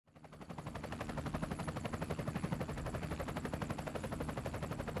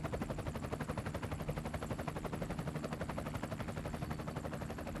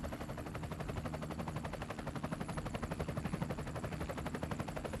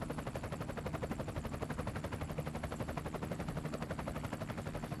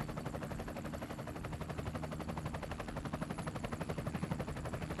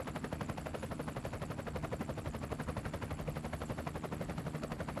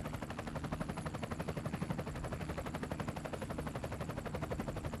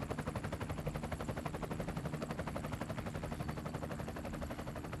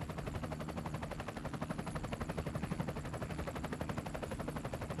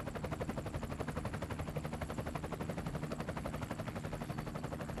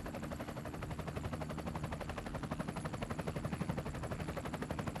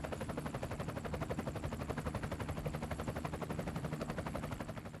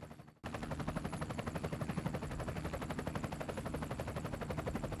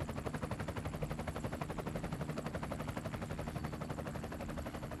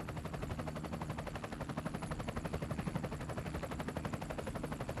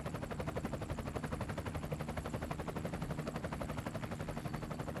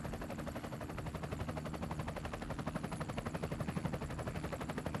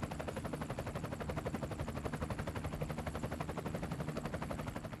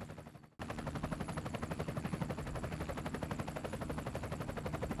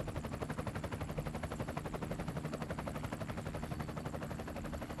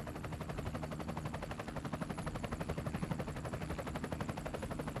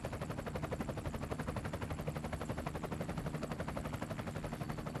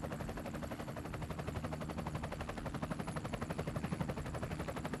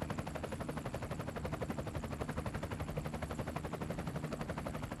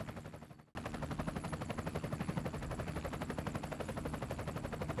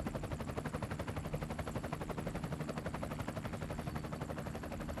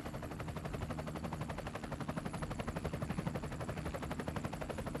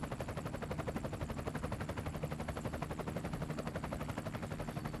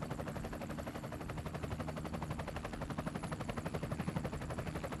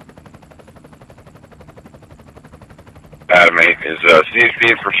Adam 8. Is CHP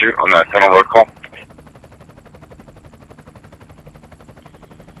in pursuit on that tunnel road call?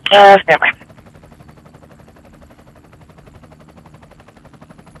 Stand by.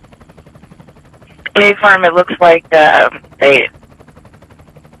 Farm, it looks like they...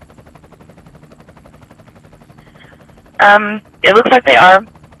 it looks like they are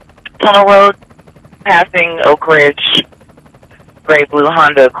tunnel road, passing Oak Ridge, gray blue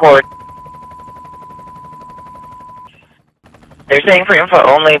Honda Accord. They're saying for info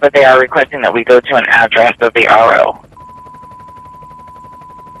only, but they are requesting that we go to an address of the RO.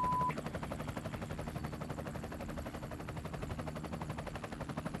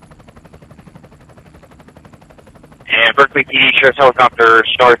 And Berkeley PD Sheriff's Helicopter,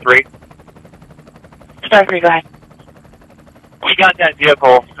 Star 3. Star 3, go ahead. We got that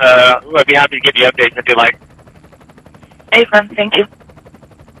vehicle. I'd be happy to give you updates if you like. Hey, fun, thank you.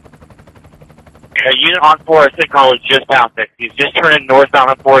 Unit on Forest at College just passed it. He's just turning northbound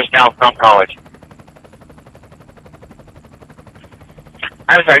on Forest now from College.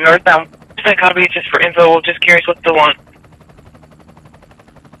 I'm sorry, northbound. Copy, just for info, just curious what's the one.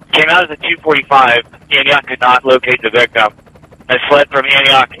 Came out as a 245. Antioch could not locate the victim. I fled from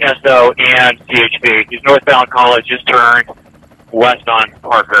Antioch, SO, and CHP. He's northbound College, just turned west on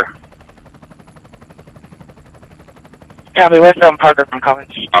Parker. Copy, westbound Parker from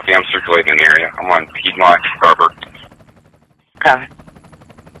College. Copy, I'm circulating in the area. I'm on Piedmont, Harbor. Copy.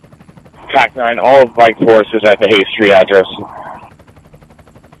 Track 9, all of Bike Force is at the Hayes Street address.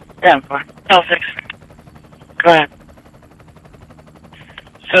 10-4. L6. Go ahead.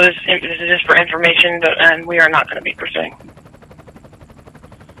 So this is just for information, and we are not going to be pursuing.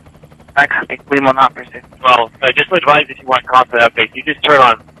 I copy. We will not pursue. Well, just advise if you want constant updates. You just turn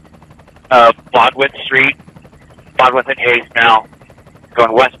on Bodwith Street, Bodwith and Hayes now,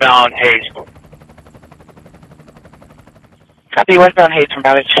 going westbound Hayes. Copy, westbound Hayes from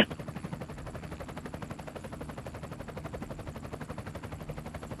Bowditch.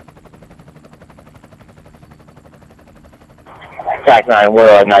 Track 9,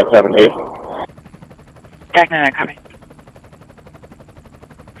 we're on 978. Track 9, I copy.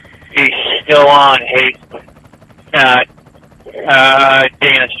 He's still on Hayes,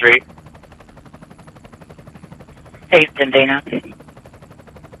 Dana Street. Hayes and Dana.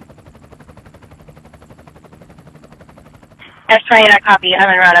 S28, I copy. I'm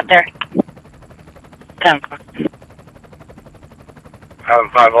en route up there. 10-4. Having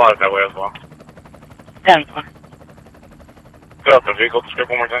 5 on it that way as well. 10-4. Fill out the vehicle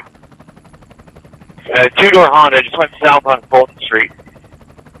description one more time. Two-door Honda just went south on Fulton Street.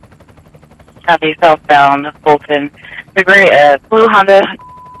 Copy, southbound Fulton. The gray, blue Honda.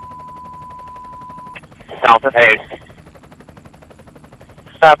 South of Hayes.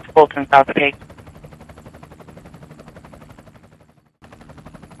 Stop Fulton, south of Hayes.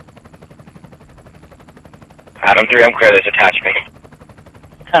 Adam 3, I'm clear, there's attachment.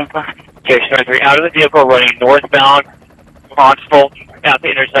 10-4. Okay, Star 3, out of the vehicle running northbound on Fulton at the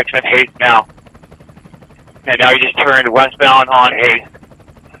intersection of Hayes now. And now you just turned westbound on Hayes.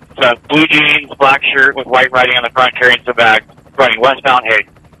 So blue jeans, black shirt with white writing on the front, carrying some bags, running westbound Hayes.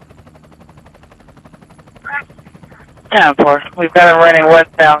 10-4. We've got him running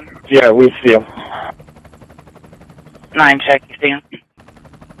westbound. Yeah, we see him. 9 check, you see him.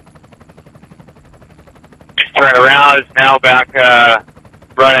 Just turned around, is now back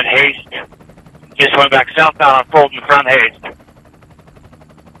running Hayes. Just went back southbound on Fulton from Hayes.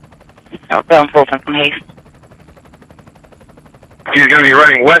 Southbound Fulton from Hayes. He's going to be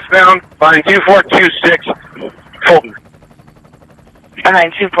running westbound, line 2426, Fulton.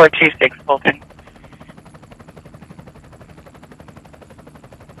 Behind 2426 Fulton.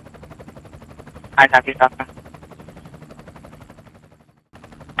 I copy, southbound.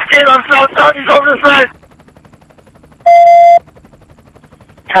 Hey, I'm south, he's over the side.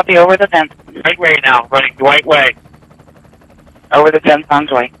 Copy, over the fence. Dwight Way now, running Dwight Way. Over the fence on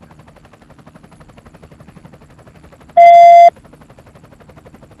Dwight.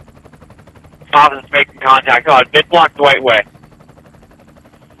 Officers making contact on mid-block Dwight Way.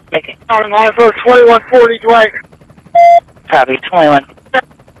 Making. On line for 2140 Dwight. Copy,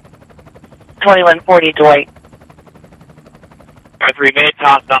 2140 Dwight. 3 minutes,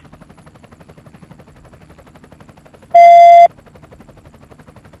 toss up.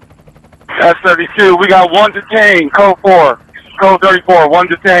 S32, we got 1 detained, code 4. Code 34, 1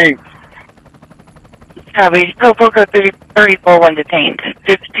 detained. Copy, code 4, code 34, 1 detained.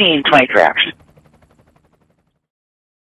 1523 action.